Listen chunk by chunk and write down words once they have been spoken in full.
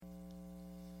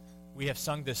We have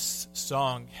sung this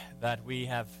song that we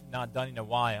have not done in a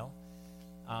while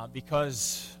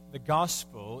because the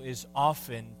gospel is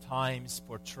oftentimes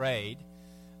portrayed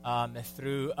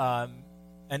through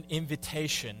an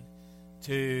invitation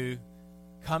to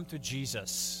come to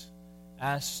Jesus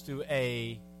as to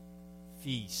a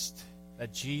feast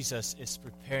that Jesus is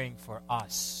preparing for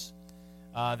us,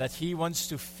 that He wants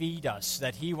to feed us,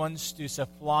 that He wants to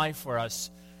supply for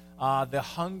us the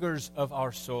hungers of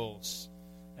our souls.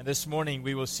 And this morning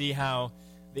we will see how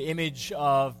the image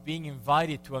of being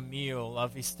invited to a meal,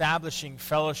 of establishing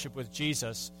fellowship with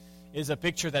Jesus, is a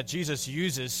picture that Jesus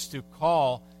uses to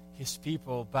call His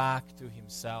people back to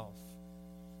Himself.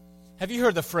 Have you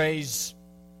heard the phrase,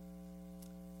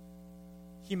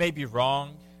 "He may be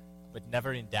wrong, but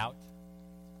never in doubt"?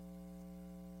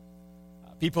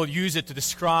 People use it to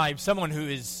describe someone who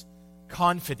is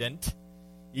confident,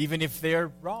 even if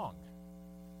they're wrong.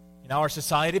 In our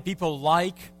society, people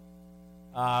like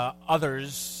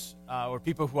others or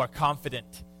people who are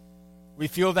confident. We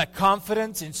feel that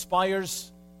confidence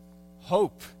inspires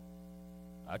hope.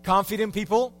 Confident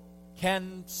people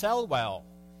can sell well.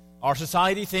 Our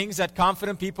society thinks that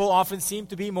confident people often seem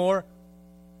to be more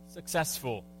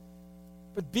successful.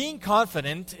 But being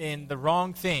confident in the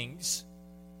wrong things,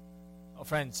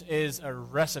 friends, is a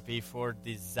recipe for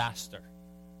disaster.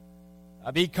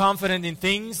 Being confident in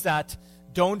things that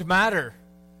don't matter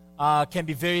can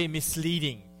be very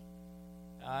misleading.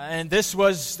 And this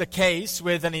was the case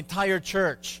with an entire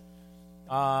church,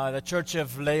 the church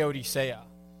of Laodicea.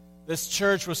 This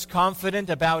church was confident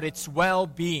about its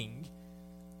well-being,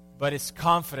 but its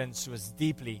confidence was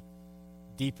deeply,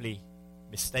 deeply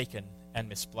mistaken and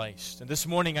misplaced. And this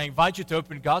morning I invite you to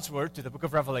open God's Word to the book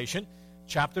of Revelation,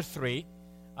 chapter 3.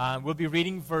 We'll be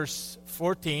reading verse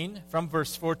 14, from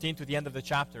verse 14 to the end of the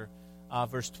chapter,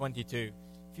 verse 22.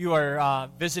 If you are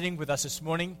visiting with us this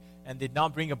morning and did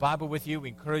not bring a Bible with you, we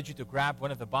encourage you to grab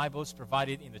one of the Bibles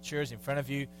provided in the chairs in front of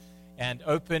you and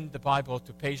open the Bible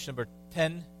to page number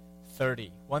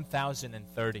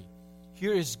 1030.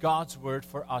 Here is God's Word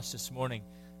for us this morning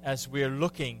as we are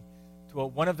looking to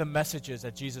one of the messages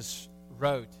that Jesus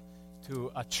wrote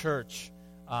to a church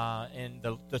in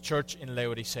the church in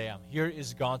Laodicea. Here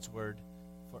is God's Word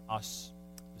for us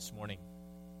this morning.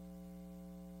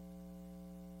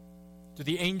 To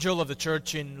the angel of the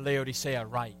church in Laodicea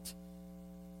write,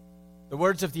 the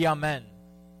words of the Amen,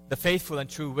 the faithful and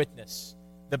true witness,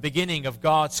 the beginning of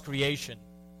God's creation.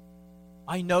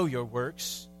 I know your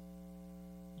works.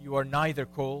 You are neither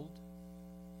cold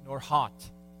nor hot.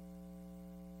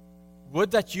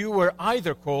 Would that you were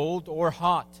either cold or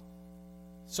hot.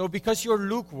 So because you are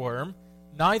lukewarm,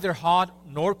 neither hot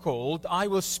nor cold, I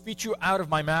will spit you out of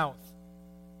my mouth.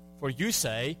 For you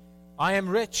say, I am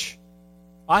rich,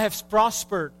 I have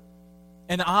prospered,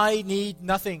 and I need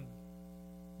nothing,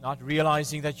 not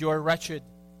realizing that you are wretched,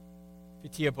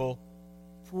 pitiable,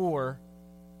 poor,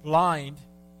 blind,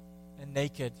 and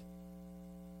naked.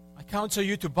 I counsel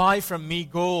you to buy from me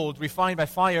gold refined by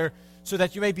fire, so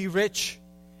that you may be rich,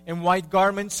 and white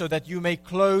garments, so that you may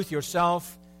clothe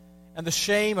yourself, and the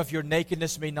shame of your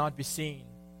nakedness may not be seen,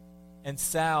 and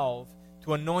salve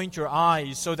to anoint your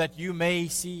eyes, so that you may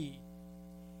see.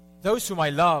 Those whom I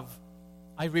love,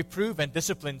 I reprove and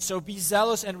discipline, so be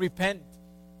zealous and repent.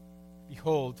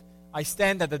 Behold, I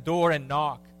stand at the door and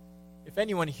knock. If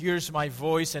anyone hears my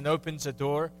voice and opens the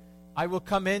door, I will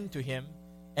come in to him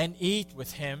and eat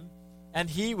with him, and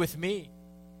he with me.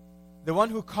 The one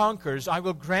who conquers, I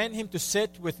will grant him to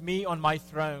sit with me on my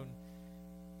throne,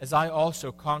 as I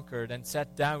also conquered and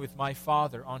sat down with my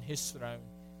Father on his throne.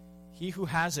 He who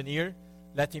has an ear,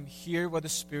 let him hear what the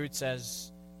Spirit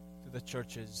says to the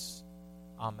churches.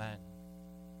 Amen.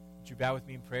 Would you bow with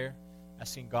me in prayer,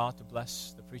 asking God to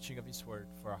bless the preaching of His Word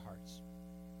for our hearts.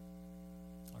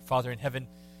 Our Father in heaven,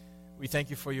 we thank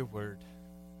you for your Word.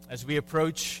 As we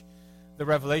approach the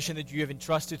revelation that you have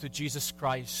entrusted to Jesus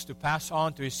Christ to pass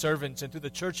on to His servants and to the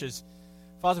churches,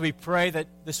 Father, we pray that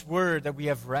this Word that we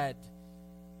have read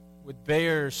would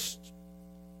bear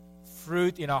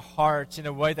fruit in our hearts in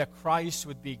a way that Christ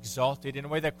would be exalted, in a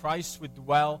way that Christ would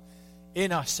dwell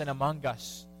in us and among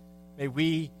us. May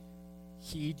we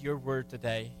heed your word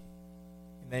today.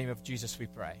 In the name of Jesus we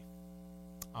pray.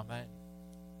 Amen.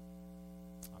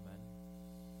 Amen.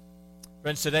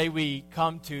 Friends, today we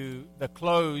come to the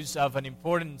close of an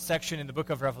important section in the book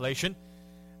of Revelation,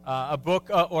 a book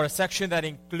or a section that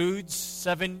includes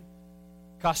 7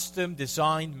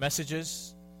 custom-designed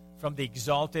messages from the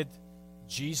exalted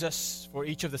Jesus for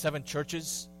each of the 7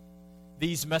 churches.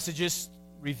 These messages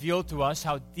reveal to us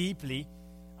how deeply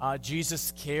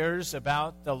Jesus cares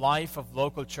about the life of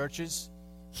local churches.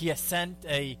 He has sent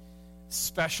a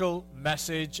special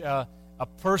message, a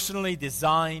personally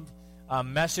designed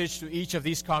message to each of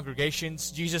these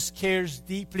congregations. Jesus cares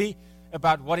deeply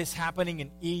about what is happening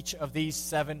in each of these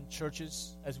 7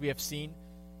 churches, as we have seen.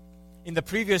 In the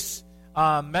previous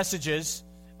messages,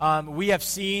 we have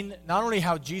seen not only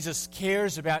how Jesus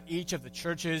cares about each of the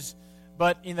churches,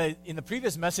 but in the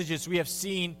previous messages, we have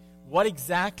seen what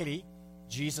exactly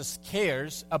Jesus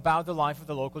cares about the life of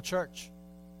the local church.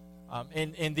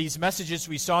 In these messages,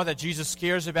 we saw that Jesus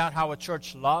cares about how a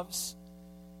church loves.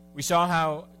 We saw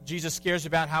how Jesus cares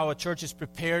about how a church is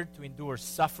prepared to endure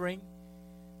suffering,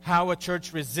 how a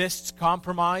church resists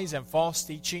compromise and false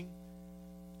teaching,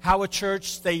 how a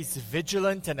church stays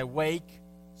vigilant and awake,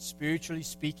 spiritually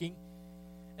speaking,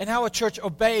 and how a church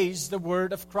obeys the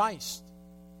word of Christ.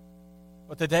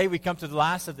 But today we come to the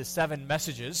last of the 7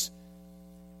 messages,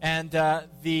 and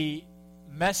the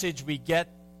message we get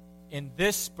in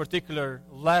this particular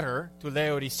letter to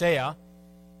Laodicea,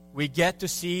 we get to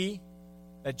see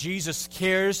that Jesus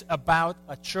cares about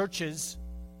a church's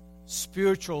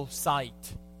spiritual sight,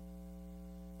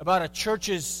 about a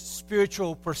church's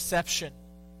spiritual perception.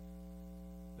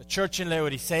 The church in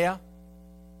Laodicea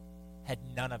had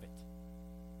none of it.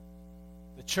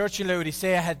 The church in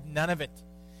Laodicea had none of it.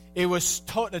 It was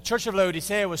the church of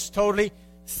Laodicea was totally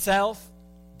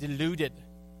self-deluded.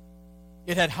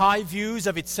 It had high views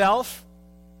of itself.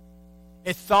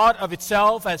 It thought of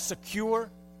itself as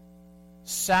secure,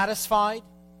 satisfied,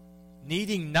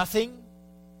 needing nothing.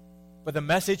 But the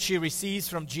message she receives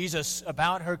from Jesus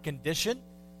about her condition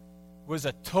was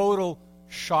a total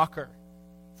shocker.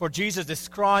 For Jesus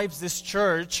describes this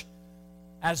church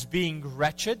as being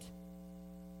wretched,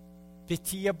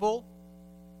 pitiable,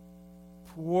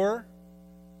 poor,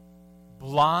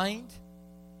 blind,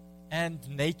 and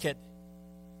naked.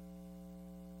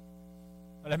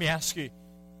 Let me ask you,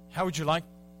 how would you like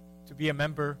to be a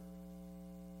member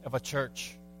of a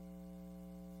church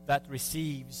that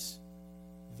receives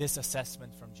this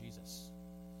assessment from Jesus?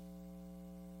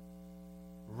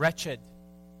 Wretched,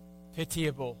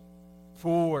 pitiable,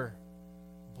 poor,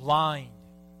 blind,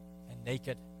 and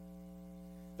naked.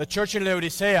 The church in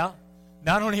Laodicea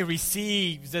not only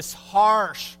receives this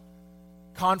harsh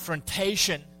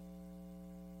confrontation.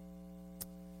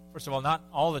 First of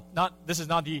all, this is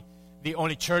not the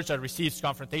only church that receives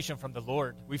confrontation from the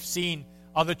Lord. We've seen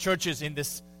other churches in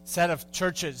this set of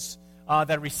churches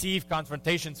that receive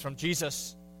confrontations from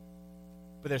Jesus.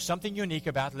 But there's something unique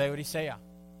about Laodicea.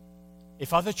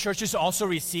 If other churches also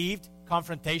received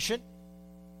confrontation,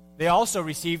 they also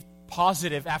received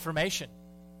positive affirmation.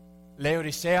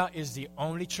 Laodicea is the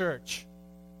only church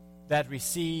that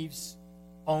receives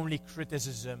only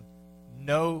criticism,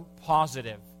 no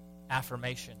positive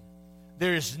affirmation.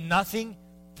 There is nothing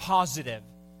positive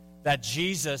that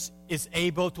Jesus is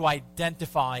able to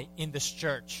identify in this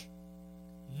church.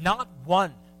 Not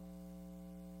one.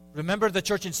 Remember the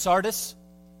church in Sardis?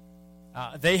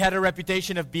 They had a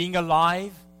reputation of being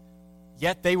alive,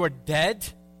 yet they were dead.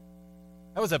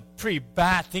 That was a pretty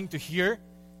bad thing to hear.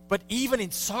 But even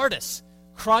in Sardis,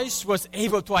 Christ was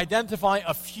able to identify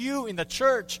a few in the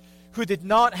church who did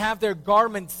not have their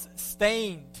garments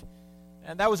stained.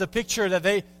 And that was a picture that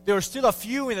there were still a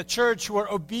few in the church who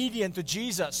were obedient to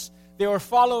Jesus. They were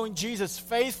following Jesus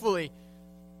faithfully.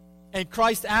 And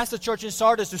Christ asked the church in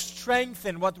Sardis to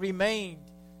strengthen what remained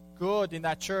good in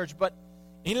that church. But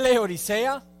in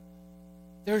Laodicea,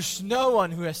 there's no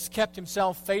one who has kept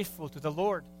himself faithful to the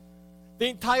Lord. The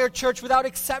entire church, without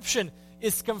exception,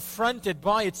 is confronted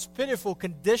by its pitiful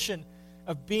condition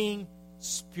of being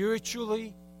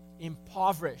spiritually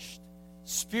impoverished,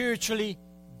 spiritually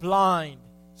blind,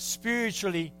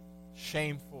 spiritually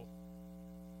shameful.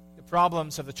 The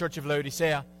problems of the church of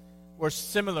Laodicea were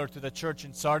similar to the church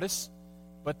in Sardis,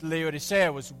 but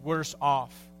Laodicea was worse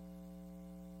off.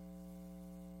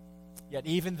 Yet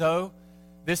even though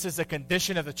this is the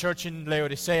condition of the church in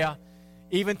Laodicea,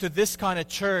 even to this kind of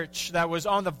church that was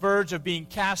on the verge of being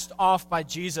cast off by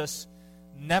Jesus,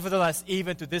 nevertheless,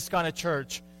 even to this kind of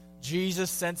church, Jesus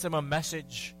sends them a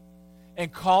message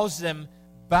and calls them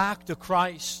back to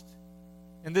Christ.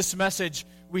 In this message,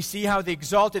 we see how the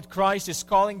exalted Christ is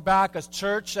calling back a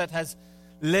church that has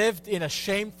lived in a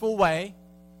shameful way,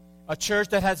 a church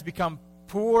that has become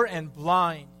poor and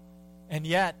blind. And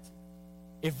yet,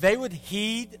 if they would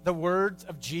heed the words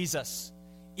of Jesus,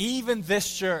 even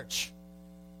this church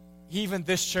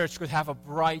could have a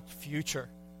bright future.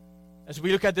 As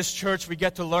we look at this church, we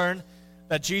get to learn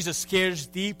that Jesus cares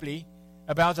deeply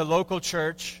about the local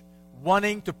church,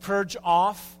 wanting to purge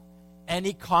off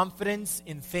any confidence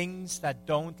in things that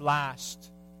don't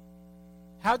last.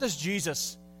 How does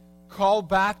Jesus call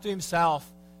back to himself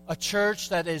a church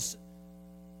that is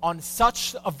on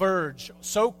such a verge,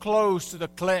 so close to the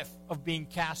cliff of being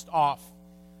cast off.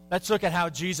 Let's look at how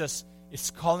Jesus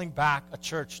is calling back a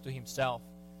church to himself.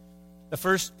 The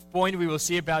first point we will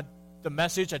see about the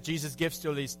message that Jesus gives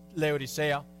to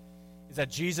Laodicea is that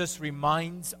Jesus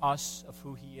reminds us of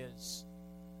who he is.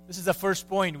 This is the first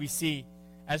point we see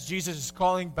as Jesus is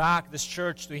calling back this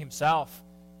church to himself.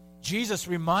 Jesus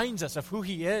reminds us of who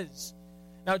he is.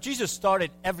 Now, Jesus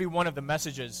started every one of the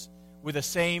messages with the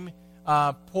same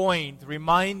point,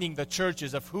 reminding the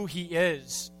churches of who he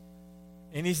is.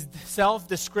 And his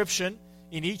self-description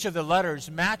in each of the letters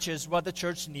matches what the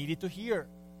church needed to hear.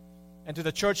 And to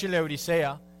the church in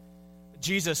Laodicea,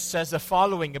 Jesus says the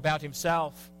following about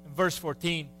himself. In verse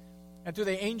 14, "And to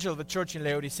the angel of the church in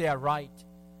Laodicea write,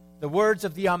 the words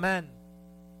of the Amen,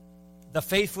 the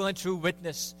faithful and true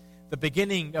witness, the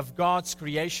beginning of God's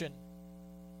creation."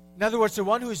 In other words, the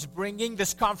one who is bringing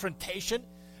this confrontation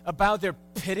about their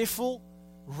pitiful,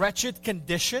 wretched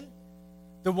condition,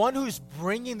 the one who is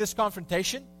bringing this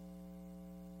confrontation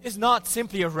is not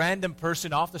simply a random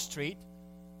person off the street.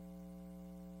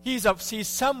 He's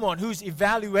someone whose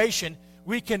evaluation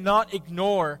we cannot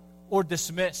ignore or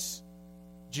dismiss.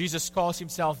 Jesus calls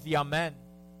himself the Amen.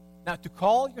 Now, to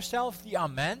call yourself the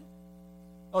Amen,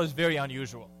 is very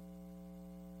unusual.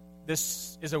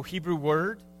 This is a Hebrew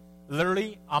word.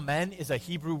 Literally, Amen is a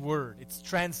Hebrew word. It's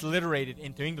transliterated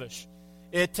into English.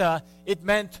 It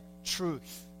meant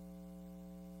truth.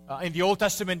 In the Old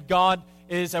Testament, God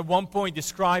is at one point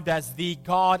described as the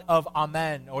God of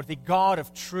Amen, or the God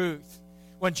of truth.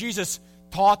 When Jesus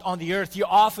taught on the earth, he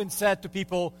often said to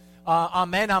people,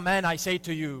 Amen, amen, I say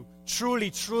to you.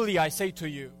 Truly, truly, I say to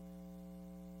you.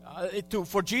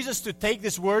 For Jesus to take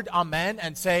this word, Amen,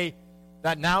 and say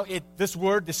that now this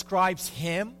word describes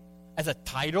him as a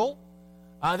title,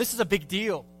 this is a big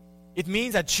deal. It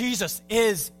means that Jesus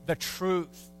is the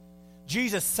truth.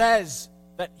 Jesus says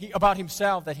that about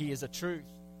himself that he is the truth.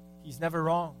 He's never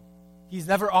wrong. He's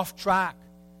never off track.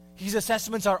 His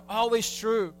assessments are always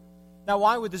true. Now,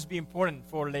 why would this be important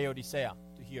for Laodicea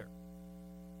to hear?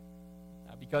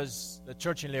 Because the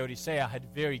church in Laodicea had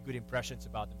very good impressions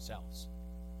about themselves.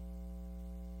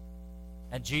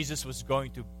 And Jesus was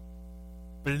going to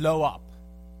blow up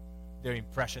their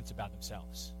impressions about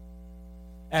themselves.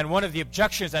 And one of the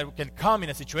objections that can come in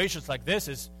a situation like this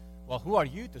is, well, who are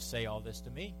you to say all this to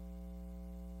me?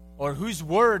 Or whose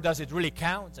word does it really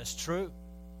count as true?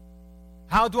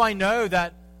 How do I know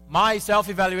that my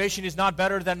self-evaluation is not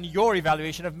better than your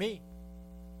evaluation of me?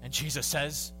 And Jesus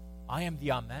says, I am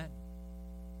the Amen.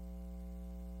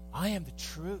 I am the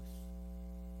truth.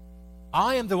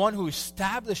 I am the one who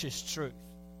establishes truth.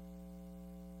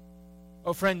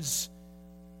 Oh, friends,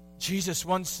 Jesus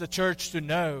wants the church to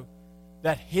know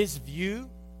that his view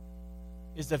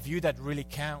is the view that really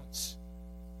counts.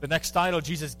 The next title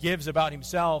Jesus gives about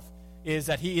himself is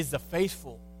that he is the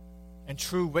faithful and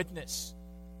true witness.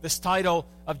 This title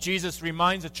of Jesus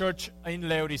reminds the church in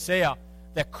Laodicea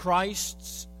that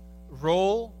Christ's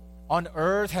role on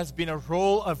earth has been a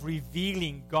role of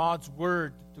revealing God's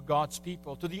word to God's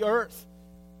people, to the earth.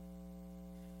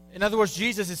 In other words,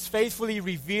 Jesus is faithfully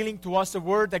revealing to us the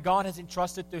word that God has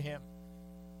entrusted to him.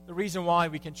 The reason why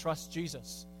we can trust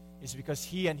Jesus is because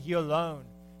he and he alone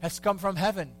has come from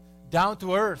heaven down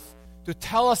to earth to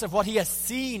tell us of what he has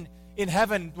seen in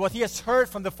heaven, what he has heard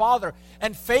from the Father,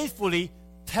 and faithfully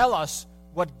tell us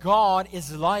what God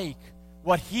is like,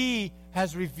 what he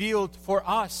has revealed for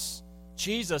us.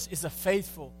 Jesus is a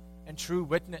faithful and true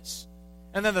witness.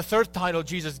 And then the third title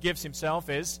Jesus gives himself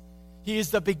is, he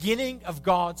is the beginning of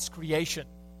God's creation.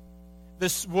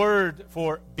 This word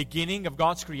for beginning of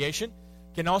God's creation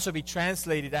can also be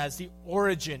translated as the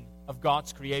origin of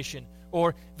God's creation,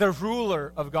 or the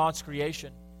ruler of God's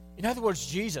creation. In other words,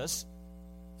 Jesus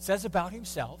says about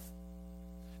himself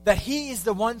that he is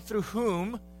the one through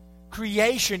whom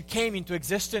creation came into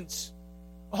existence.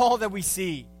 All that we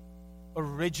see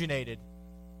originated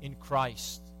in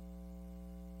Christ.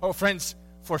 Oh, friends,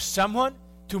 for someone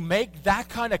to make that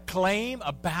kind of claim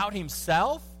about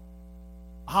himself,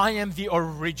 I am the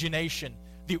origination,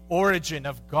 the origin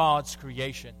of God's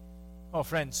creation. Oh,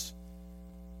 friends,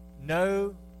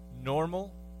 no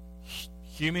normal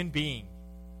human being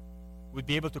would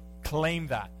be able to claim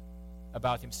that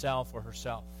about himself or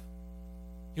herself.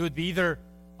 He would be either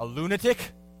a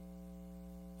lunatic,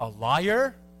 a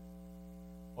liar,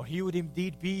 or he would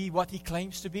indeed be what he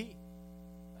claims to be,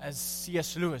 as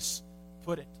C.S. Lewis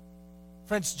put it.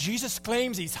 Friends, Jesus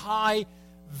claims these high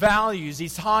values,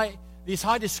 these high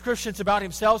descriptions about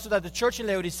himself so that the church in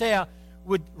Laodicea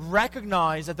would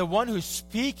recognize that the one who's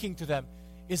speaking to them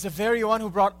is the very one who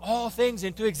brought all things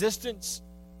into existence.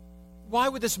 Why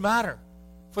would this matter?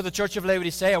 for the church of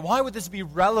Laodicea? Why would this be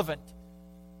relevant?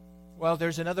 Well,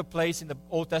 there's another place in the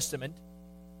Old Testament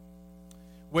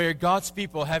where God's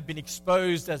people have been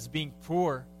exposed as being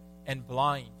poor and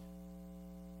blind.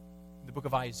 In the book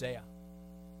of Isaiah.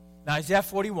 Now, Isaiah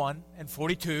 41 and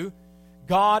 42,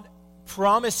 God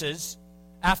promises,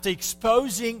 after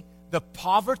exposing the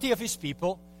poverty of His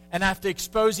people and after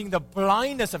exposing the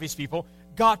blindness of His people,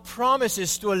 God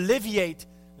promises to alleviate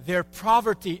their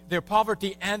poverty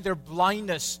and their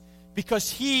blindness, because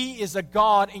He is a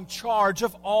God in charge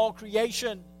of all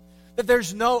creation, that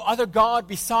there's no other God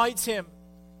besides Him.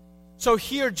 So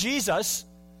here Jesus,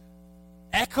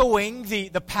 echoing the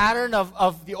pattern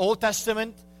of the Old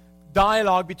Testament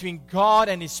dialogue between God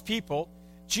and His people,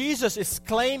 Jesus is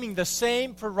claiming the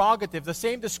same prerogative, the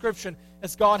same description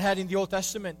as God had in the Old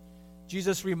Testament.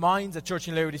 Jesus reminds the church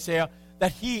in Laodicea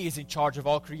that He is in charge of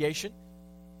all creation.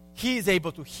 He is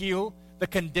able to heal the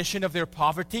condition of their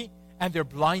poverty and their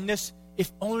blindness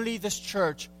if only this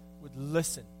church would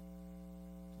listen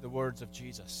to the words of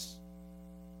Jesus.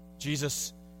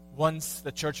 Jesus wants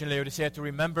the church in Laodicea to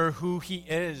remember who He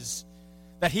is,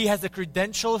 that He has the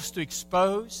credentials to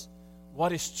expose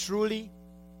what is truly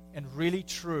and really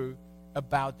true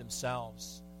about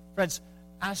themselves. Friends,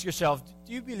 ask yourself,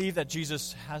 do you believe that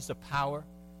Jesus has the power,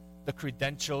 the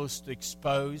credentials to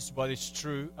expose what is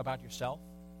true about yourself?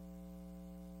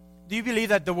 Do you believe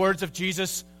that the words of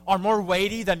Jesus are more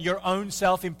weighty than your own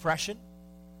self-impression,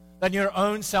 than your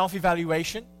own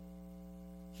self-evaluation?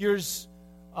 Here's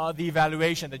the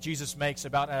evaluation that Jesus makes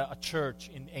about a church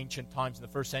in ancient times, in the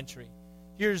first century.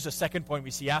 Here's the second point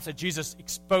we see. After Jesus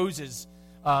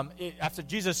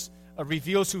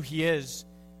reveals who He is,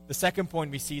 the second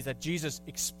point we see is that Jesus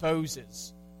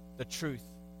exposes the truth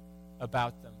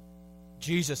about them.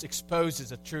 Jesus exposes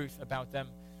the truth about them.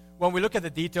 When we look at the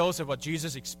details of what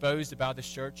Jesus exposed about this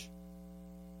church,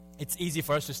 it's easy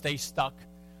for us to stay stuck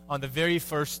on the very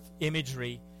first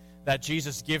imagery that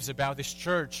Jesus gives about this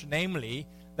church, namely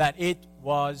that it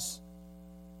was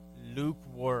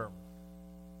lukewarm.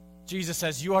 Jesus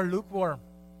says, you are lukewarm.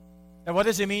 And what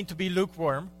does it mean to be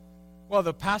lukewarm? Well,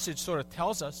 the passage sort of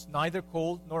tells us, neither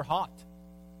cold nor hot.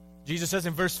 Jesus says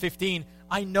in verse 15,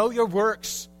 I know your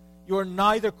works. You are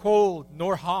neither cold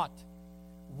nor hot.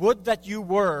 Would that you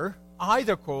were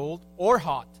either cold or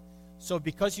hot. So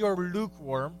because you are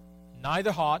lukewarm,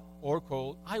 neither hot or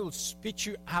cold, I will spit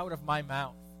you out of my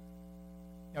mouth.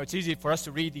 Now, it's easy for us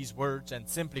to read these words and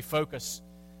simply focus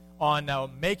on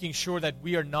making sure that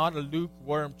we are not a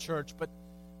lukewarm church. But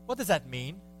what does that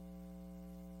mean?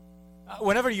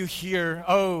 Whenever you hear,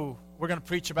 we're going to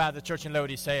preach about the church in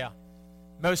Laodicea,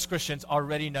 most Christians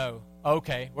already know,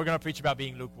 okay, we're going to preach about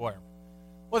being lukewarm.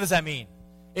 What does that mean?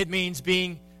 It means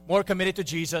being more committed to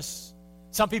Jesus.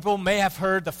 Some people may have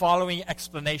heard the following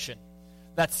explanation.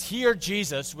 That here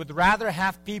Jesus would rather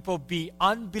have people be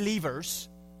unbelievers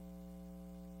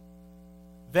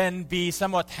than be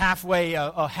somewhat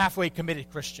a halfway committed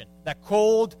Christian. That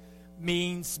cold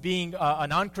means being a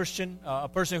non-Christian, a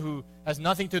person who has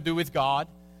nothing to do with God,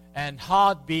 and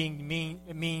hot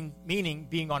meaning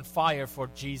being on fire for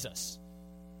Jesus.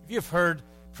 If you've heard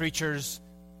preachers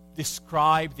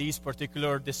describe these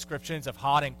particular descriptions of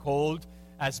hot and cold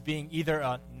as being either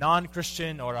a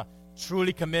non-Christian or a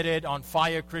truly committed, on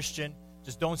fire Christian,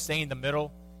 just don't stay in the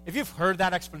middle. If you've heard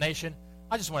that explanation,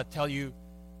 I just want to tell you,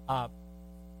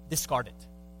 discard it.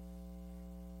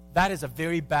 That is a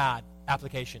very bad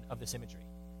application of this imagery.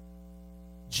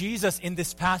 Jesus in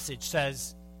this passage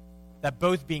says that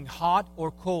both being hot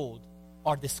or cold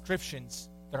are descriptions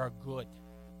that are good.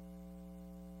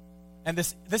 And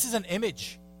this is an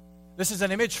image. This is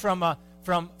an image from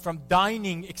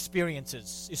dining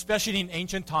experiences, especially in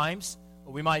ancient times.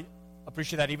 We might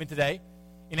appreciate that even today.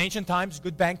 In ancient times,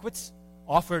 good banquets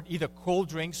offered either cold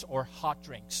drinks or hot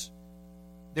drinks.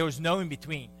 There was no in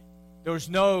between. There was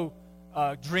no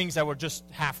drinks that were just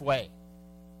halfway.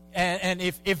 And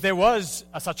if there was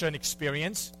such an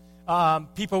experience,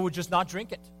 people would just not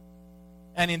drink it.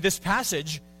 And in this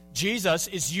passage, Jesus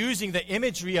is using the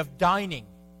imagery of dining.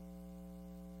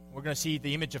 We're going to see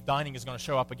the image of dining is going to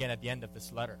show up again at the end of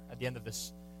this letter, at the end of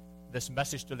this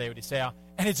message to Laodicea,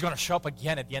 and it's going to show up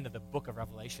again at the end of the book of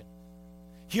Revelation.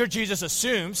 Here Jesus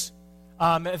assumes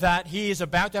that he is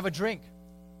about to have a drink.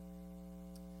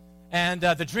 And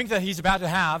the drink that he's about to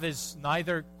have is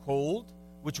neither cold,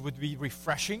 which would be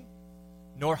refreshing,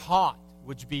 nor hot,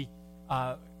 which would be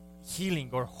healing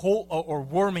or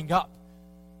warming up.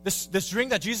 This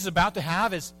drink that Jesus is about to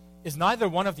have is neither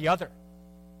one of the other.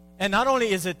 And not only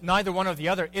is it neither one or the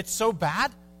other, it's so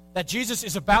bad that Jesus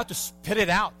is about to spit it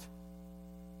out.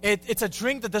 It's a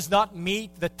drink that does not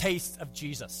meet the taste of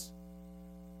Jesus.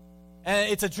 And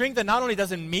it's a drink that not only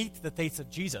doesn't meet the taste of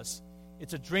Jesus,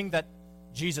 it's a drink that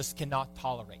Jesus cannot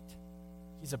tolerate.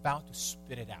 He's about to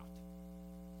spit it out.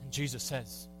 And Jesus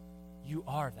says, you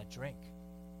are that drink.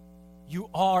 You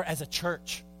are, as a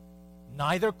church,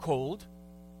 neither cold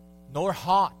nor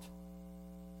hot.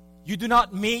 You do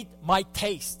not meet my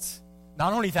tastes.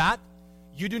 Not only that,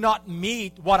 you do not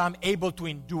meet what I'm able to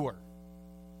endure,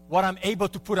 what I'm able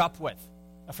to put up with.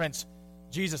 Now, friends,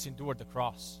 Jesus endured the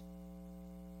cross.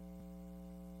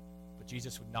 But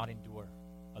Jesus would not endure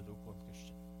a lukewarm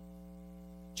Christian.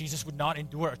 Jesus would not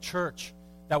endure a church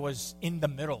that was in the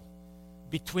middle,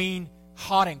 between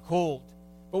hot and cold.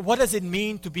 But what does it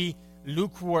mean to be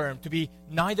lukewarm, to be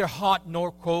neither hot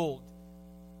nor cold?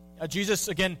 Jesus,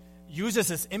 again, uses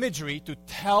this imagery to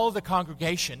tell the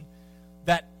congregation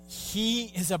that he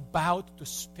is about to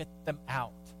spit them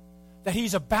out, that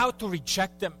he's about to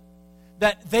reject them,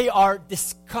 that they are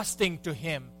disgusting to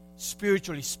him,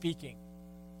 spiritually speaking.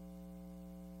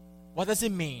 What does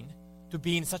it mean to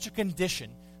be in such a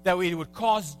condition that it would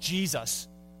cause Jesus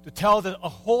to tell a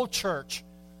whole church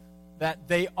that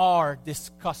they are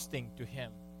disgusting to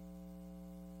him?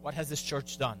 What has this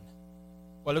church done?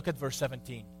 Well, look at verse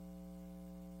 17.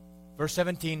 Verse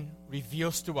 17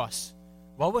 reveals to us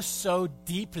what was so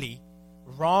deeply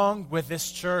wrong with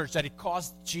this church that it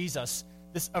caused Jesus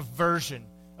this aversion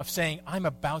of saying, I'm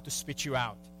about to spit you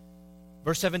out.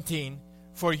 Verse 17,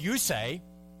 for you say,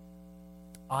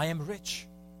 I am rich.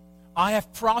 I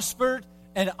have prospered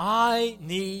and I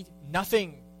need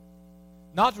nothing.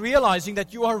 Not realizing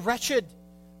that you are wretched,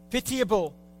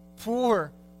 pitiable,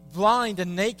 poor, blind,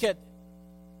 and naked.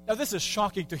 Now this is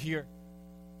shocking to hear.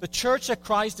 The church that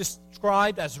Christ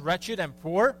described as wretched and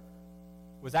poor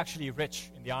was actually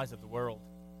rich in the eyes of the world.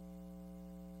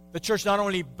 The church not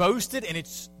only boasted in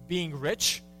its being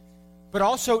rich, but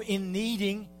also in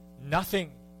needing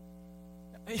nothing.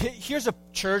 Here's a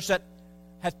church that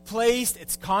had placed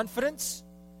its confidence,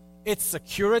 its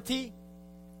security,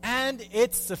 and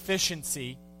its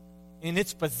sufficiency in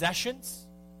its possessions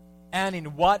and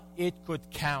in what it could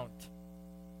count.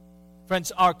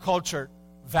 Friends, our culture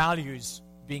values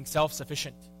being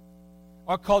self-sufficient.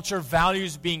 Our culture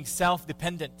values being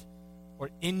self-dependent or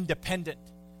independent.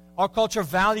 Our culture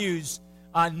values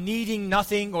needing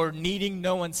nothing or needing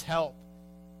no one's help.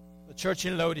 The church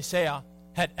in Laodicea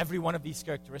had every one of these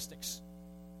characteristics.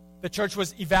 The church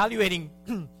was evaluating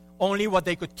only what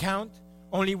they could count,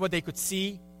 only what they could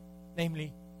see,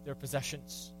 namely their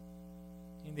possessions.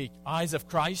 In the eyes of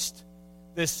Christ,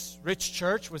 this rich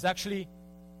church was actually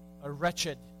a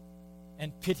wretched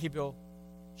and pitiable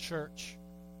church.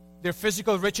 Their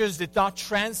physical riches did not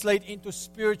translate into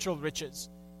spiritual riches.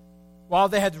 While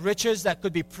they had riches that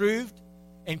could be proved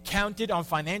and counted on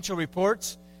financial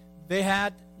reports, they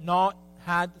had not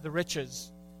had the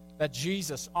riches that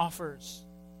Jesus offers.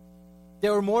 They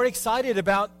were more excited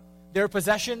about their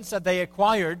possessions that they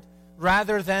acquired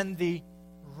rather than the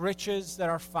riches that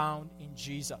are found in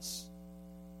Jesus.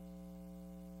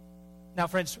 Now,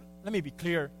 friends, let me be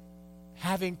clear.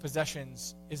 Having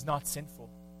possessions is not sinful.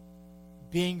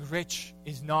 Being rich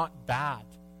is not bad.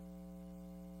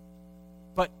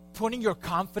 But putting your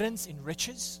confidence in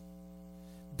riches,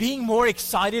 being more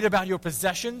excited about your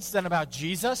possessions than about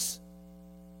Jesus,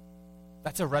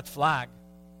 that's a red flag.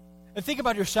 And think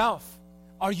about yourself.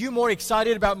 Are you more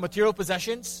excited about material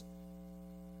possessions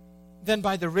than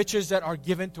by the riches that are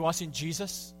given to us in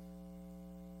Jesus?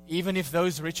 Even if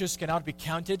those riches cannot be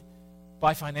counted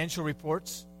by financial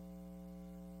reports?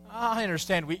 I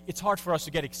understand it's hard for us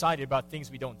to get excited about things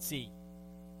we don't see,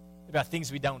 about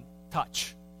things we don't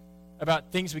touch,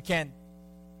 about things we can't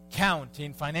count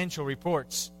in financial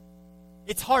reports.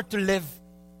 It's hard to live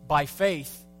by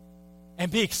faith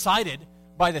and be excited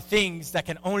by the things that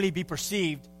can only be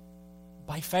perceived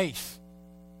by faith.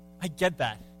 I get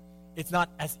that. It's not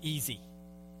as easy.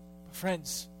 But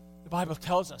friends, the Bible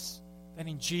tells us that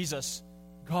in Jesus,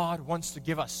 God wants to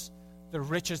give us the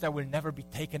riches that will never be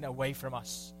taken away from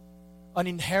us. An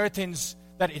inheritance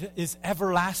that is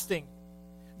everlasting.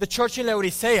 The church in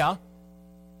Laodicea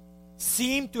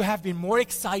seemed to have been more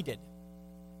excited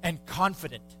and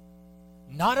confident,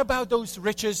 not about those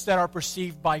riches that are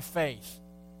perceived by faith,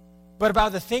 but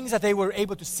about the things that they were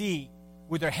able to see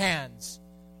with their hands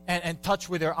and touch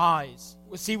with their eyes.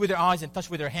 See with their eyes and touch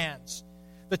with their hands.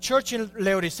 The church in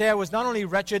Laodicea was not only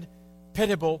wretched,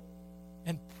 pitiable,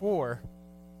 and poor,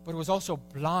 but was also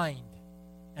blind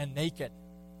and naked.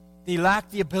 They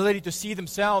lacked the ability to see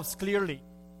themselves clearly.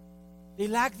 They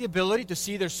lacked the ability to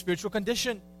see their spiritual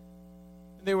condition.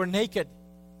 They were naked,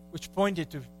 which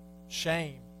pointed to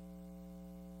shame.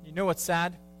 You know what's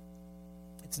sad?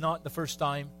 It's not the first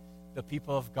time the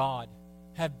people of God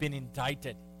have been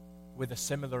indicted with a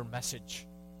similar message.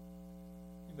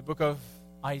 In the book of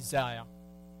Isaiah,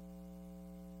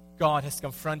 God has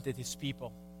confronted his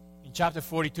people. In chapter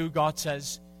 42, God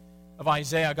says,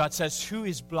 "Who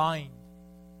is blind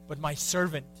but my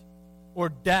servant, or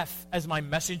deaf as my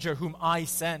messenger whom I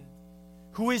send?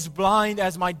 Who is blind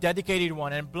as my dedicated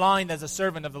one, and blind as a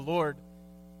servant of the Lord?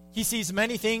 He sees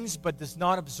many things but does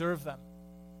not observe them."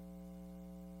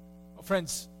 Oh,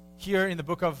 friends, here in the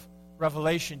book of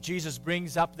Revelation, Jesus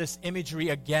brings up this imagery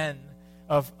again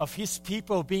of his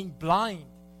people being blind.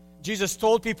 Jesus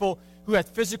told people who had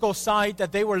physical sight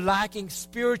that they were lacking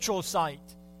spiritual sight.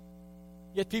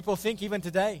 Yet people think even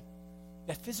today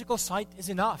that physical sight is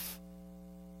enough.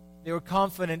 They were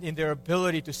confident in their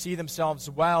ability to see themselves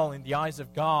well in the eyes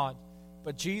of God.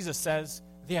 But Jesus says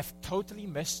they have totally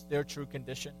missed their true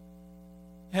condition.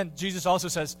 And Jesus also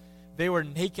says they were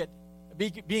naked.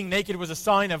 Being naked was a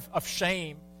sign of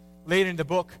shame. Later in the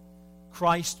book,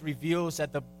 Christ reveals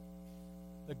that the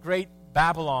great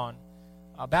Babylon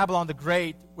the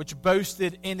Great, which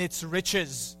boasted in its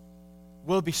riches,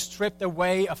 will be stripped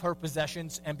away of her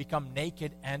possessions and become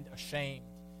naked and ashamed.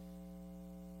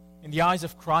 In the eyes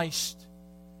of Christ,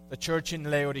 the church in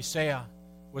Laodicea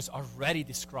was already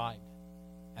described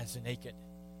as naked.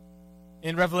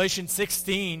 In Revelation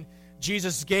 16,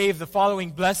 Jesus gave the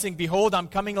following blessing: "Behold, I'm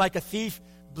coming like a thief.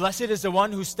 Blessed is the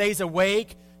one who stays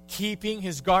awake, keeping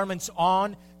his garments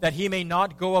on, that he may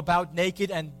not go about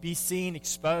naked and be seen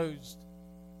exposed."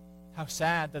 How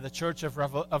sad that the church of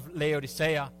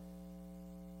Laodicea,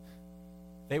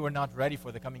 they were not ready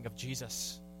for the coming of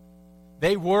Jesus.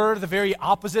 They were the very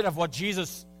opposite of what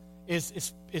Jesus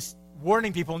is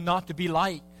warning people not to be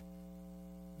like.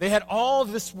 They had all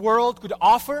this world could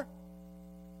offer,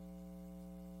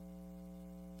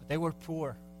 but they were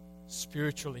poor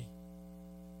spiritually.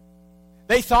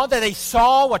 They thought that they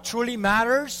saw what truly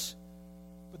matters,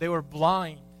 but they were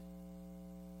blind.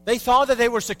 They thought that they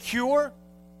were secure,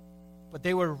 but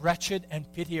they were wretched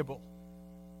and pitiable.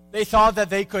 They thought that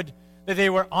they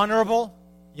were honorable,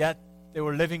 yet they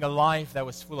were living a life that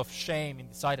was full of shame in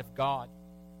the sight of God.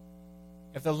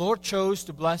 If the Lord chose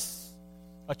to bless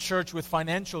a church with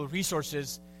financial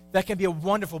resources, that can be a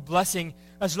wonderful blessing,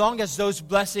 as long as those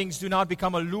blessings do not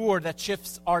become a lure that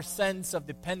shifts our sense of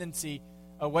dependency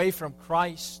away from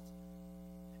Christ.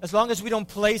 As long as we don't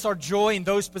place our joy in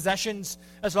those possessions,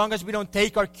 as long as we don't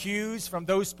take our cues from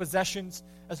those possessions,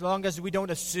 as long as we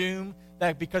don't assume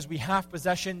that because we have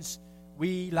possessions,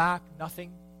 we lack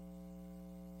nothing.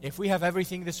 If we have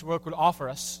everything this world could offer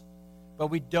us, but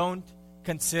we don't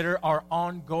consider our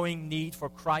ongoing need for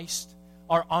Christ,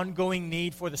 our ongoing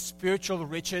need for the spiritual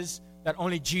riches that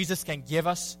only Jesus can give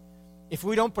us, if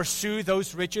we don't pursue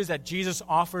those riches that Jesus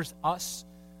offers us,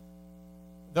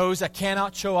 those that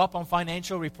cannot show up on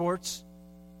financial reports,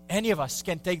 any of us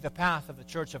can take the path of the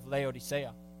church of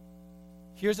Laodicea.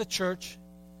 Here's a church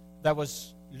that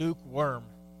was lukewarm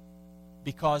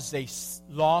because they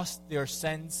lost their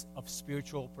sense of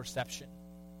spiritual perception.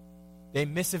 They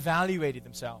misevaluated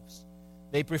themselves.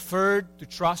 They preferred to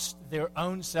trust their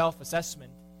own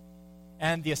self-assessment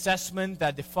and the assessment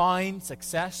that defined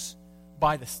success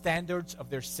by the standards of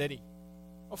their city.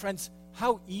 Oh, friends,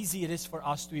 how easy it is for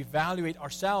us to evaluate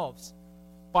ourselves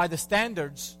by the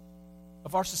standards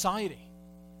of our society,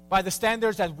 by the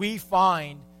standards that we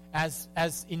find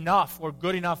as enough or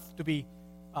good enough to be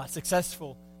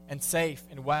successful and safe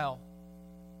and well.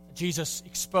 Jesus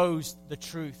exposed the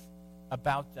truth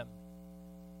about them.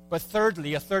 But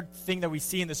thirdly, a third thing that we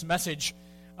see in this message,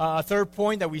 a third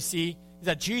point that we see, is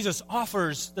that Jesus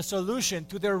offers the solution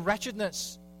to their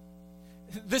wretchedness.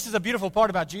 This is a beautiful part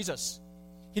about Jesus.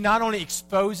 He not only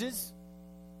exposes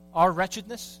our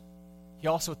wretchedness, He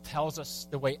also tells us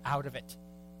the way out of it,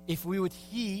 if we would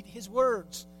heed His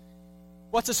words.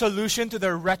 What's the solution to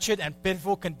their wretched and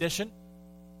pitiful condition?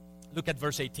 Look at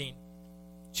verse 18.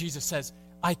 Jesus says,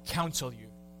 I counsel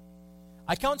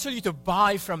you to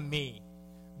buy from me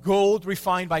gold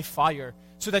refined by fire,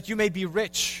 so that you may be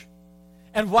rich,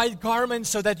 and white garments,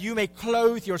 so that you may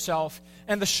clothe yourself,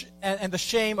 and the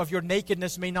shame of your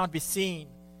nakedness may not be seen,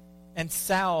 and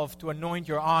salve to anoint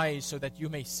your eyes, so that you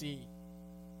may see.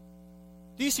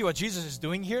 Do you see what Jesus is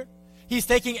doing here? He's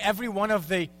taking every one of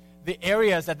the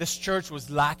areas that this church was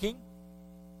lacking: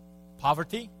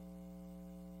 poverty,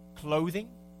 clothing,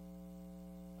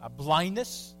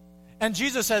 blindness. And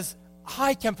Jesus says,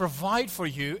 I can provide for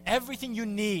you everything you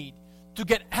need to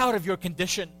get out of your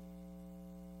condition.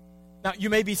 Now,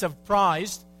 you may be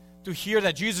surprised to hear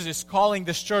that Jesus is calling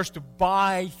this church to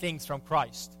buy things from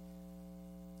Christ.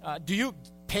 Do you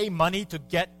pay money to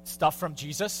get stuff from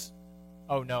Jesus?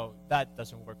 Oh no, that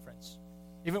doesn't work, friends.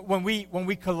 Even when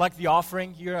we collect the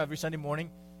offering here every Sunday morning,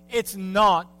 it's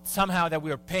not somehow that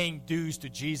we are paying dues to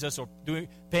Jesus or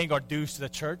paying our dues to the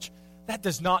church.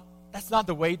 That's not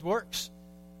the way it works.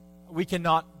 We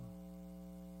cannot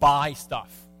buy stuff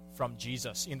from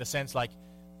Jesus in the sense like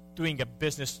doing a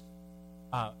business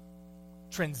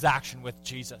transaction with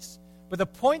Jesus. But the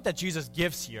point that Jesus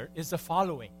gives here is the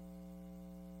following.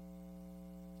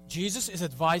 Jesus is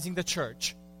advising the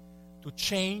church to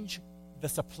change the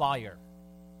supplier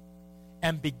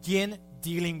and begin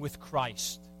dealing with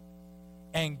Christ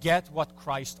and get what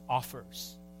Christ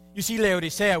offers. You see,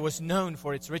 Laodicea was known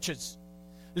for its riches.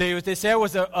 Laodicea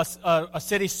was a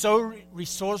city so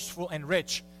resourceful and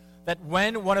rich that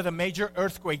when one of the major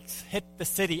earthquakes hit the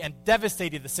city and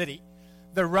devastated the city,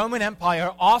 the Roman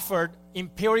Empire offered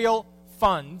imperial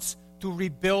funds to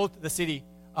rebuild the city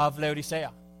of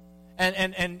Laodicea.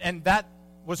 And that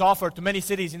was offered to many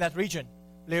cities in that region.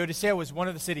 Laodicea was one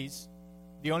of the cities,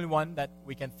 the only one that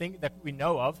we can think, that we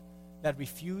know of, that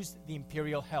refused the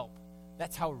imperial help.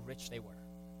 That's how rich they were.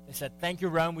 They said, thank you,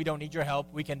 Rome, we don't need your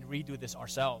help. We can redo this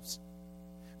ourselves.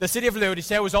 The city of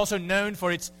Laodicea was also known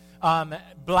for its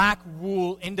black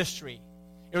wool industry.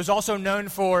 It was also known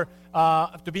for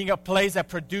to being a place that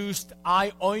produced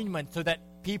eye ointment so that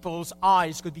people's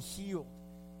eyes could be healed.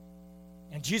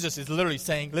 And Jesus is literally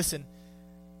saying, listen,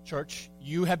 church,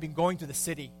 you have been going to the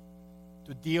city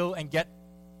to deal and get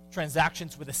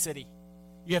transactions with the city.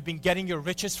 You have been getting your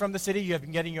riches from the city. You have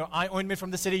been getting your eye ointment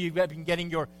from the city. You have been getting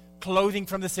your clothing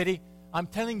from the city. I'm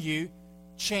telling you,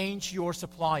 change your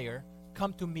supplier.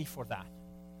 Come to me for that.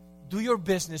 Do your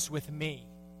business with me.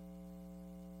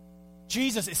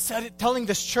 Jesus is telling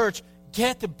this church,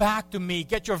 get back to me.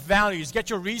 Get your values, get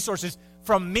your resources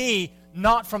from me,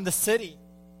 not from the city.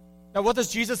 Now, what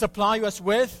does Jesus apply us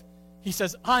with? He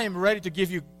says, I am ready to give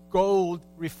you gold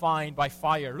refined by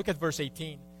fire. Look at verse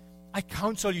 18. I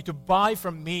counsel you to buy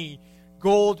from me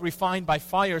gold refined by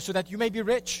fire so that you may be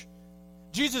rich.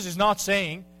 Jesus is not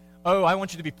saying, oh, I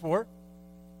want you to be poor.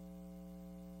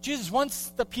 Jesus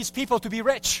wants his people to be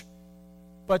rich,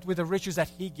 but with the riches that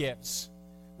he gives,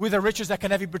 with the riches that can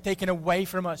never be taken away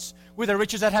from us, with the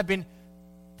riches that have been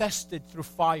tested through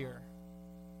fire,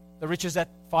 the riches that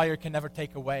fire can never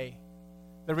take away,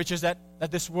 the riches that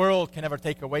this world can never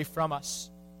take away from us.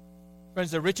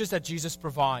 Friends, the riches that Jesus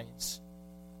provides,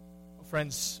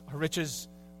 friends, are riches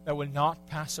that will not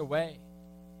pass away.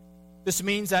 This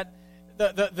means that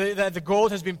the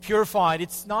gold has been purified.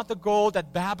 It's not the gold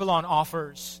that Babylon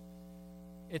offers.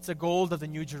 It's a gold of the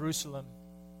New Jerusalem.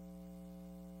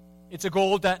 It's a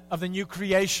gold of the new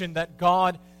creation that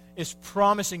God is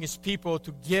promising his people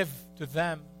to give to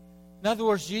them. In other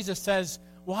words, Jesus says,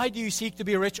 why do you seek to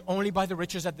be rich only by the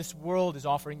riches that this world is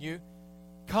offering you?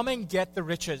 Come and get the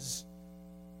riches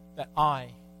that I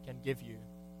can give you.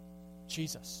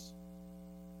 Jesus.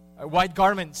 White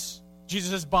garments.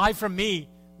 Jesus says, buy from me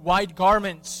white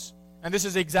garments. And this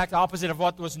is the exact opposite of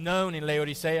what was known in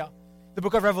Laodicea. The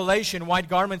book of Revelation, white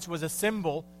garments was a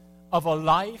symbol of a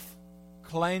life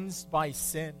cleansed by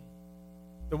sin.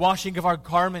 The washing of our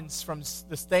garments from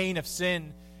the stain of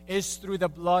sin is through the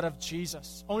blood of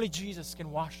Jesus. Only Jesus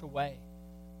can wash away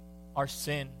our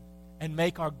sin and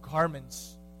make our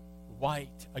garments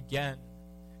white again.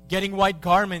 Getting white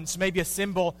garments may be a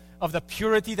symbol of the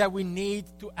purity that we need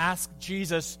to ask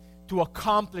Jesus to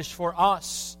accomplish for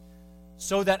us,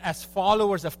 so that as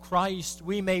followers of Christ,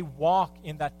 we may walk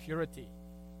in that purity.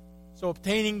 So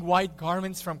obtaining white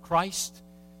garments from Christ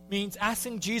means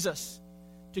asking Jesus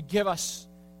to give us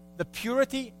the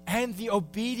purity and the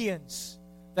obedience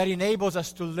that enables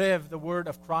us to live the word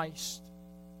of Christ.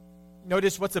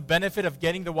 Notice what's the benefit of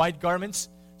getting the white garments?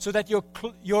 So that you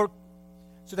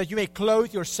may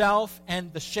clothe yourself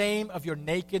and the shame of your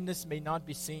nakedness may not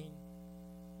be seen.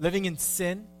 Living in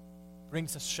sin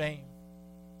brings us shame.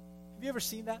 Have you ever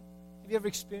seen that? Have you ever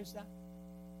experienced that?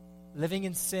 Living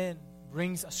in sin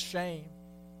brings us shame.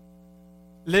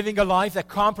 Living a life that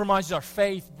compromises our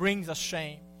faith brings us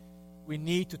shame. We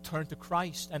need to turn to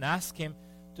Christ and ask him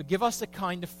to give us the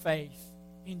kind of faith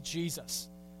in Jesus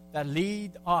that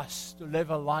lead us to live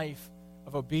a life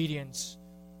of obedience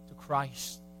to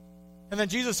Christ. And then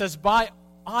Jesus says, buy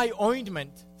eye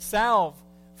ointment, salve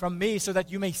from me so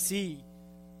that you may see.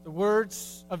 The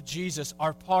words of Jesus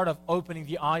are part of opening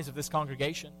the eyes of this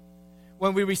congregation.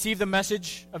 When we receive the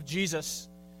message of Jesus,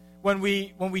 when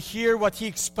we hear what he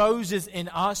exposes in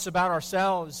us about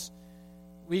ourselves,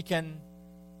 we can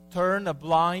turn a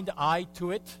blind eye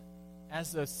to it,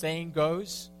 as the saying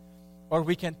goes, or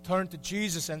we can turn to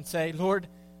Jesus and say, Lord,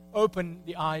 open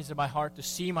the eyes of my heart to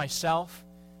see myself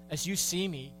as you see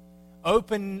me.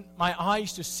 Open my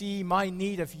eyes to see my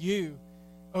need of you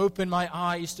Open my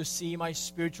eyes to see my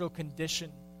spiritual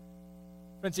condition.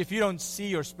 Friends, if you don't see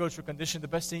your spiritual condition, the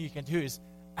best thing you can do is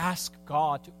ask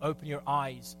God to open your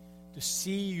eyes, to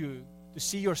see you, to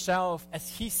see yourself as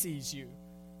He sees you.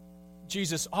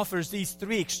 Jesus offers these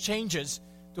 3 exchanges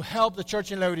to help the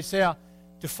church in Laodicea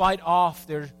to fight off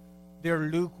their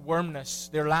lukewarmness,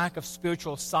 their lack of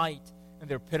spiritual sight, and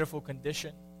their pitiful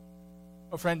condition.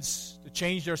 Oh, friends, to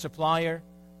change their supplier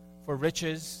for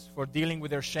riches, for dealing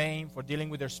with their shame, for dealing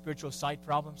with their spiritual sight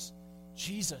problems,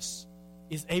 Jesus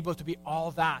is able to be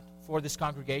all that for this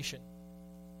congregation.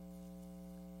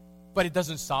 But it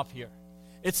doesn't stop here.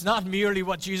 It's not merely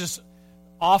what Jesus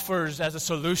offers as a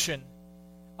solution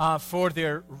for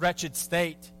their wretched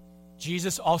state.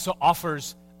 Jesus also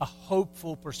offers a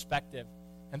hopeful perspective.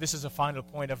 And this is the final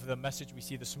point of the message we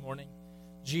see this morning.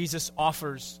 Jesus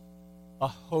offers a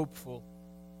hopeful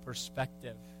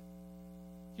perspective.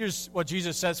 Here's what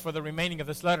Jesus says for the remaining of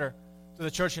this letter to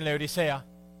the church in Laodicea.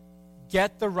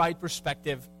 Get the right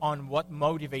perspective on what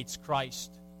motivates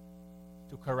Christ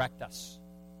to correct us.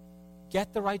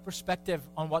 Get the right perspective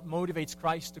on what motivates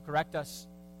Christ to correct us.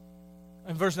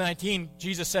 In verse 19,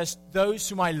 Jesus says, those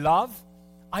whom I love,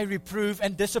 I reprove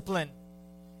and discipline.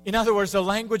 In other words, the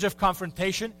language of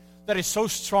confrontation that is so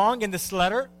strong in this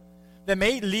letter that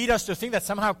may lead us to think that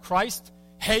somehow Christ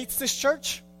hates this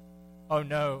church. Oh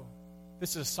no,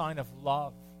 this is a sign of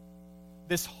love.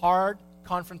 This hard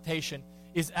confrontation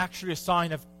is actually a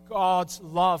sign of God's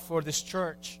love for this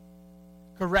church.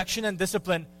 Correction and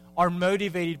discipline are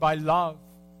motivated by love.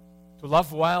 To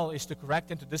love well is to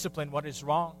correct and to discipline what is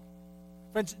wrong.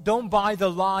 Friends, don't buy the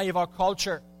lie of our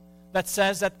culture that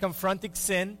says that confronting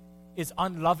sin is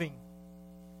unloving.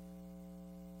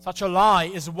 Such a lie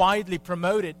is widely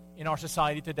promoted in our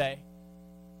society today.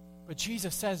 But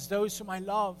Jesus says, those whom I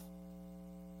love,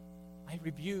 I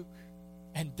rebuke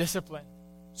and discipline.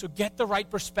 So get the right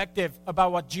perspective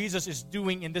about what Jesus is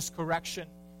doing in this correction.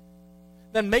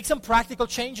 Then make some practical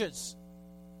changes.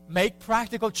 Make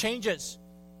practical changes.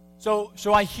 So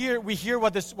we hear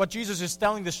what Jesus is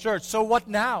telling this church. So what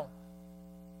now?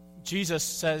 Jesus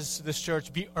says to this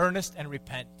church, be earnest and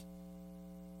repent.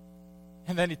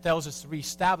 And then He tells us to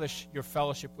reestablish your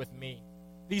fellowship with me.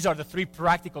 These are the 3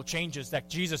 practical changes that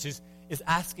Jesus is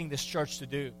asking this church to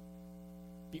do.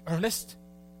 Be earnest,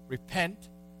 repent,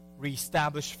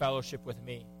 reestablish fellowship with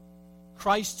me.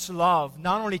 Christ's love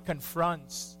not only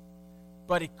confronts,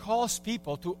 but it calls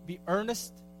people to be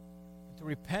earnest and to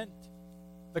repent.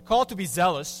 The call to be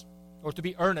zealous or to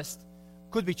be earnest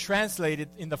could be translated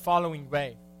in the following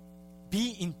way.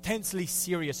 Be intensely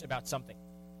serious about something.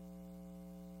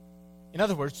 In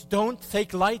other words, don't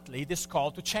take lightly this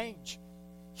call to change.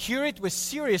 Hear it with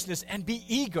seriousness and be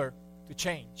eager to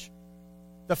change.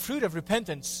 The fruit of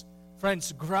repentance,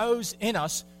 friends, grows in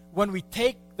us when we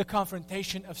take the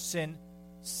confrontation of sin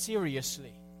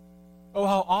seriously. Oh,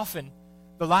 how often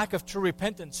the lack of true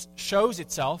repentance shows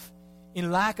itself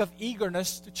in lack of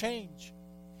eagerness to change,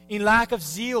 in lack of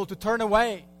zeal to turn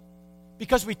away.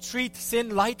 Because we treat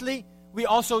sin lightly, we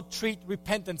also treat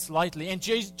repentance lightly. And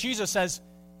Jesus says,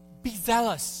 be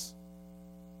zealous.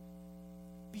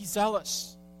 Be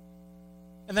zealous.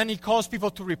 And then He calls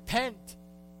people to repent.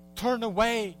 Turn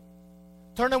away.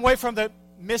 Turn away from the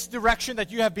misdirection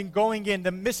that you have been going in,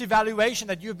 the misevaluation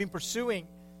that you have been pursuing.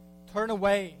 Turn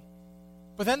away.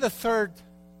 But then the third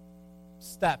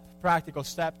step, practical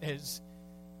step, is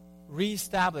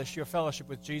reestablish your fellowship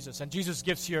with Jesus. And Jesus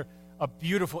gives here a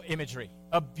beautiful imagery,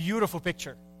 a beautiful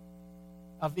picture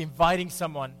of inviting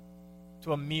someone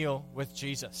to a meal with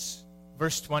Jesus.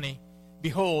 Verse 20,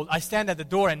 behold, I stand at the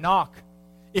door and knock.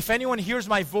 If anyone hears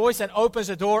my voice and opens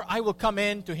the door, I will come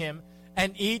in to him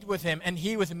and eat with him and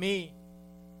he with me.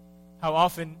 How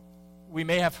often we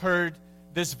may have heard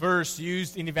this verse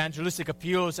used in evangelistic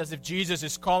appeals as if Jesus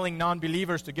is calling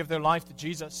non-believers to give their life to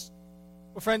Jesus.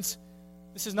 Well, friends,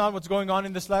 this is not what's going on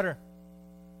in this letter.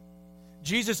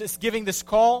 Jesus is giving this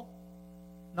call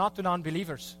not to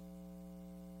non-believers.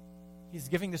 He's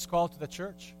giving this call to the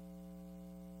church.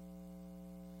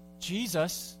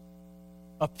 Jesus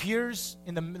appears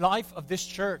in the life of this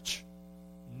church,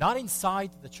 not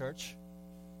inside the church,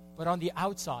 but on the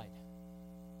outside.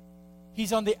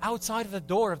 He's on the outside of the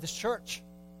door of this church.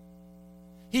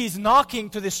 He's knocking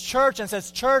to this church and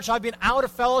says, church, I've been out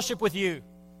of fellowship with you.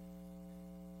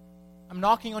 I'm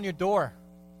knocking on your door.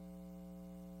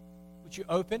 Would you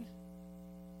open?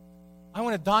 I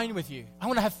want to dine with you. I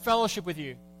want to have fellowship with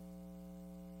you.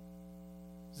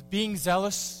 It's being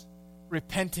zealous,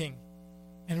 repenting,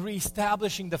 and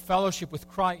reestablishing the fellowship with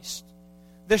Christ.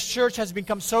 This church has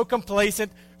become so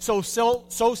complacent, so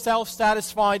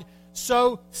self-satisfied,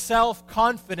 so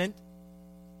self-confident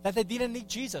that they didn't need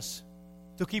Jesus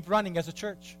to keep running as a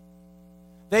church.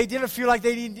 They didn't feel like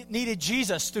they needed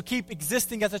Jesus to keep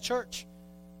existing as a church.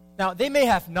 Now, they may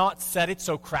have not said it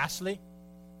so crassly.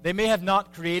 They may have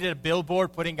not created a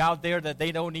billboard putting out there that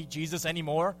they don't need Jesus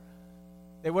anymore.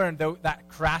 They weren't that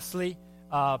crassly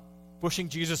pushing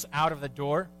Jesus out of the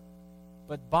door.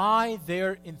 But by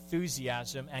their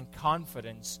enthusiasm and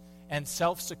confidence and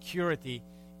self-security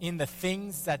in the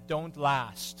things that don't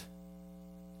last,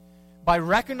 by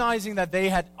recognizing that they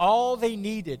had all they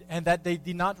needed and that they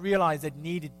did not realize they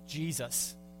needed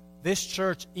Jesus, this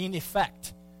church, in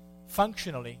effect,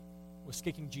 functionally, was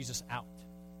kicking Jesus out.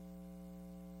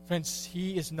 Friends,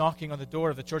 he is knocking on the door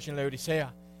of the church in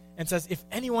Laodicea and says, if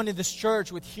anyone in this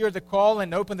church would hear the call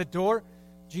and open the door,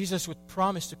 Jesus would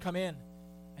promise to come in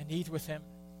and eat with him.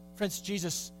 Friends,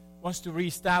 Jesus wants to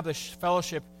reestablish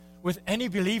fellowship with any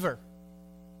believer,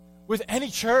 with any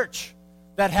church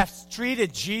that has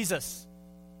treated Jesus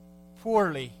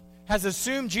poorly, has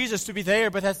assumed Jesus to be there,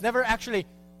 but has never actually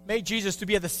made Jesus to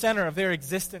be at the center of their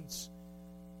existence.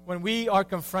 When we are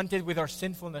confronted with our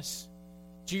sinfulness,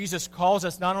 Jesus calls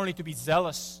us not only to be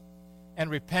zealous and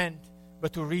repent,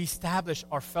 but to reestablish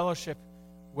our fellowship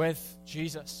with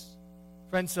Jesus.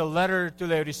 Friends, the letter to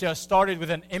Laodicea started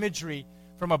with an imagery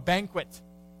from a banquet,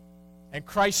 and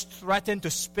Christ threatened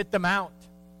to spit them out.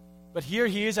 But here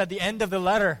he is at the end of the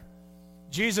letter.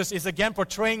 Jesus is again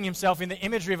portraying himself in the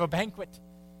imagery of a banquet,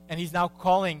 and he's now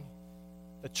calling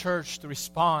the church to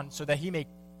respond so that he may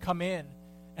come in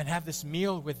and have this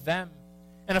meal with them.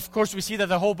 And of course, we see that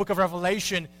the whole book of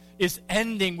Revelation is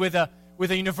ending with a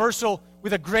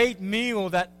great meal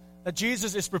that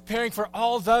Jesus is preparing for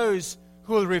all those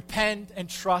who will repent and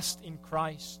trust in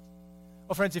Christ.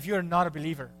 Oh, friends, if you are not a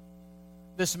believer,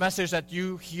 this message that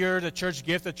you hear the church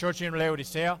give the church in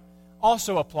Laodicea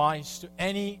also applies to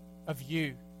any of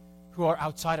you who are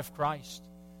outside of Christ,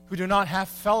 who do not have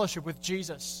fellowship with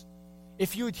Jesus.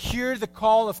 If you would hear the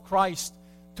call of Christ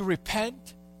to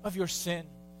repent of your sin,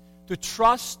 to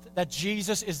trust that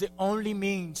Jesus is the only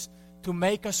means to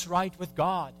make us right with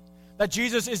God, that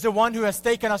Jesus is the one who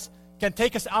can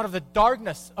take us out of the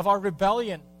darkness of our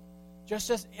rebellion,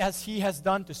 just as he has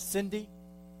done to Cindy,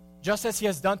 just as he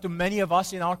has done to many of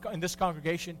us in this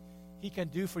congregation, he can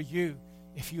do for you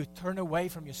if you turn away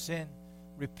from your sin,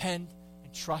 repent,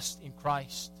 and trust in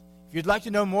Christ. If you'd like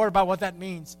to know more about what that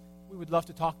means, we would love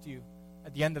to talk to you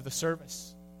at the end of the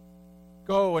service.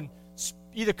 Go and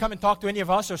either come and talk to any of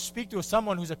us or speak to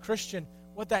someone who's a Christian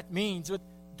what that means. But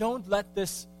don't let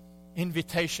this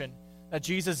invitation that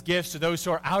Jesus gives to those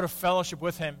who are out of fellowship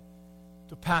with him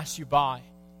to pass you by.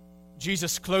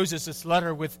 Jesus closes this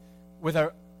letter with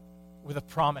a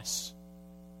promise.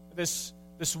 This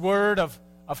word of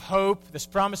hope, this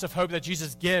promise of hope that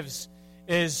Jesus gives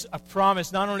is a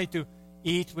promise not only to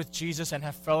eat with Jesus and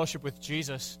have fellowship with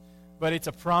Jesus, but it's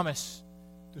a promise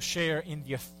to share in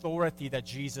the authority that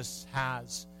Jesus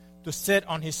has, to sit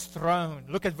on his throne.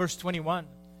 Look at verse 21.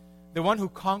 The one who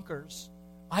conquers,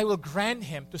 I will grant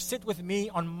him to sit with me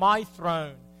on my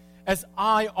throne, as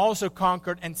I also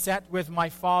conquered and sat with my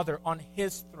Father on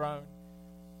his throne.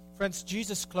 Friends,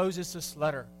 Jesus closes this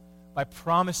letter by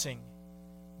promising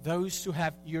those who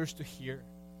have ears to hear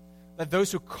that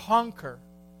those who conquer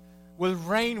will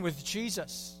reign with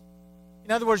Jesus.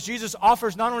 In other words, Jesus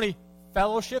offers not only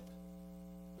fellowship,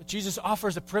 but Jesus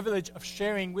offers the privilege of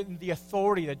sharing with the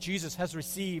authority that Jesus has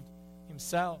received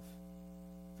himself.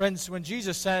 Friends, when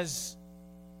Jesus says,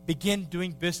 begin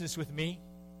doing business with me,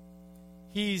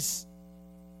 He's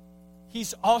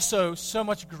also so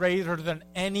much greater than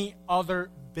any other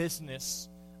business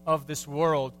of this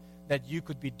world that you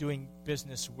could be doing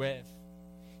business with.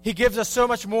 He gives us so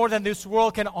much more than this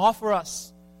world can offer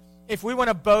us. If we want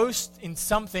to boast in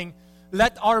something,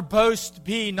 let our boast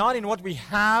be not in what we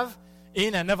have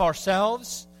in and of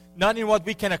ourselves, not in what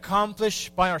we can accomplish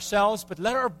by ourselves, but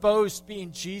let our boast be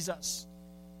in Jesus.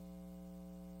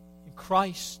 In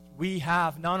Christ, we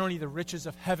have not only the riches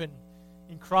of heaven,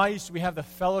 in Christ, we have the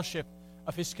fellowship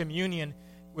of his communion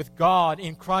with God.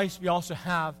 In Christ, we also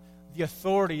have the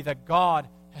authority that God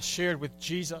has shared with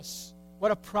Jesus.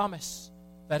 What a promise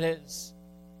that is.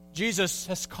 Jesus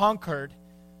has conquered.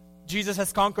 Jesus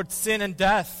has conquered sin and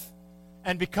death.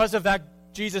 And because of that,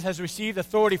 Jesus has received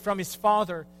authority from his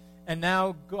Father. And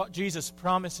now Jesus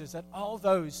promises that all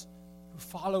those who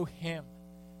follow him,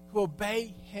 who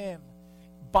obey him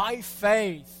by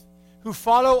faith, who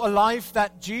follow a life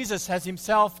that Jesus has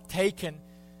himself taken,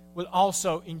 will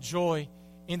also enjoy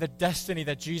in the destiny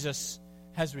that Jesus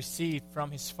has received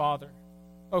from his Father.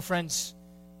 Oh, friends,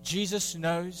 Jesus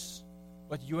knows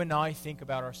what you and I think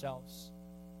about ourselves.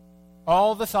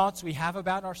 All the thoughts we have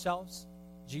about ourselves,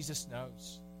 Jesus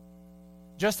knows.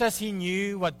 Just as he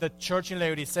knew what the church in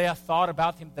Laodicea thought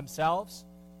about themselves,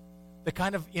 the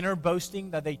kind of inner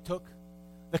boasting that they took,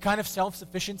 the kind of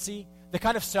self-sufficiency, the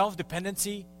kind of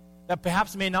self-dependency that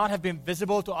perhaps may not have been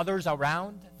visible to others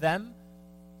around them,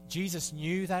 Jesus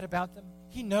knew that about them.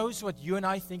 He knows what you and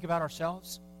I think about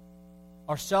ourselves.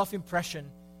 Our self-impression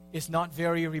is not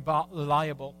very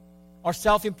reliable. Our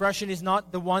self-impression is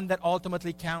not the one that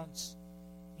ultimately counts.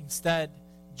 Instead,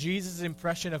 Jesus'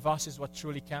 impression of us is what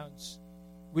truly counts.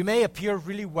 We may appear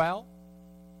really well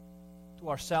to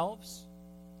ourselves,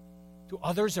 to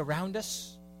others around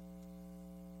us,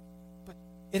 but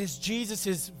it is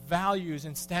Jesus' values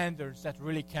and standards that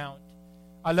really count.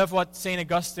 I love what St.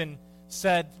 Augustine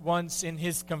said once in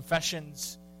his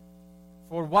Confessions.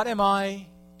 For what am I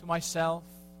to myself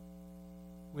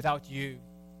without you,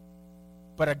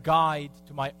 but a guide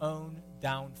to my own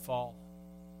downfall?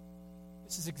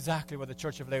 This is exactly what the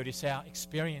Church of Laodicea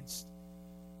experienced.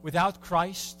 Without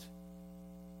Christ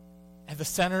at the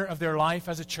center of their life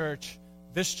as a church,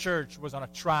 this church was on a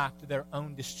track to their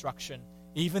own destruction,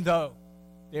 even though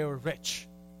they were rich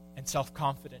and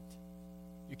self-confident.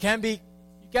 You can be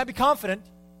confident,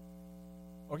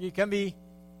 or you can be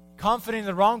confident in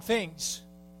the wrong things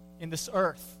in this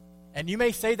earth. And you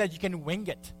may say that you can wing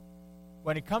it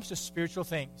when it comes to spiritual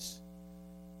things.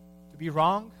 To be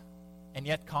wrong and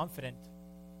yet confident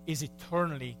is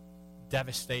eternally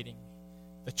devastating.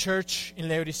 The church in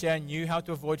Laodicea knew how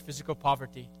to avoid physical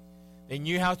poverty. They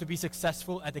knew how to be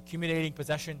successful at accumulating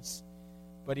possessions,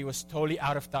 but it was totally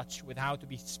out of touch with how to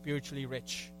be spiritually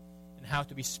rich and how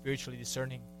to be spiritually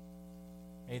discerning.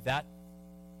 May that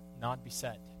not be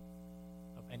said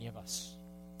of any of us.